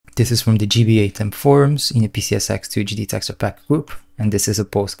This is from the GBA temp forums in the PCSX2 HD texture pack group, and this is a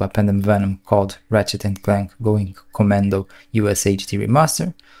post by Pandem Venom called Ratchet and Clank going Commando US HD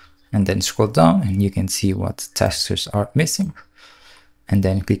remaster. And then scroll down and you can see what textures are missing. And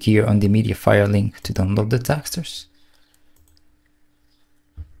then click here on the Mediafire link to download the textures.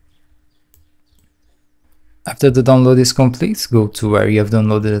 After the download is complete, go to where you have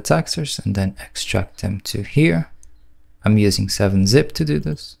downloaded the textures and then extract them to here. I'm using 7-zip to do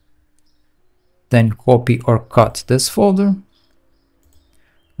this. Then copy or cut this folder.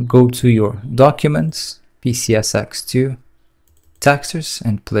 Go to your Documents, PCSX2, Textures,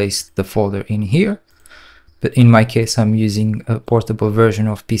 and place the folder in here. But in my case, I'm using a portable version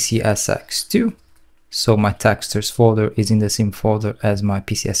of PCSX2. So my textures folder is in the same folder as my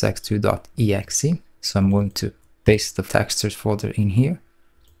PCSX2.exe. So I'm going to paste the textures folder in here.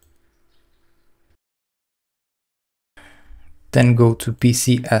 Then go to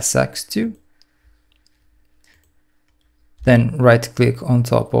PCSX2. Then right click on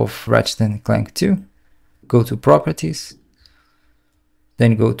top of Ratchet and Clank 2. Go to Properties.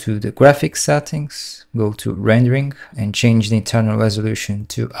 Then go to the graphics settings, go to rendering and change the internal resolution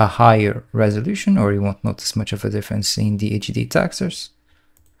to a higher resolution, or you won't notice much of a difference in the HD textures.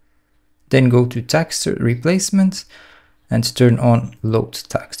 Then go to texture replacement and turn on load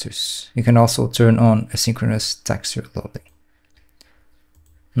textures. You can also turn on asynchronous texture loading.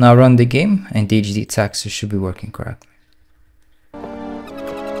 Now run the game and the HD texture should be working correctly.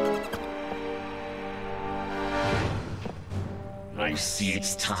 I see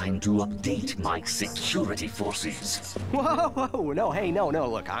it's time to update my security forces. Whoa, no, hey, no,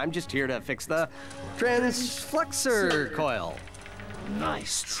 look, I'm just here to fix the transflexor coil.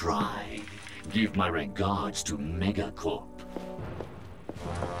 Nice try. Give my regards to Megacorp.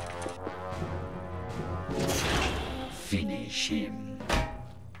 Finish him.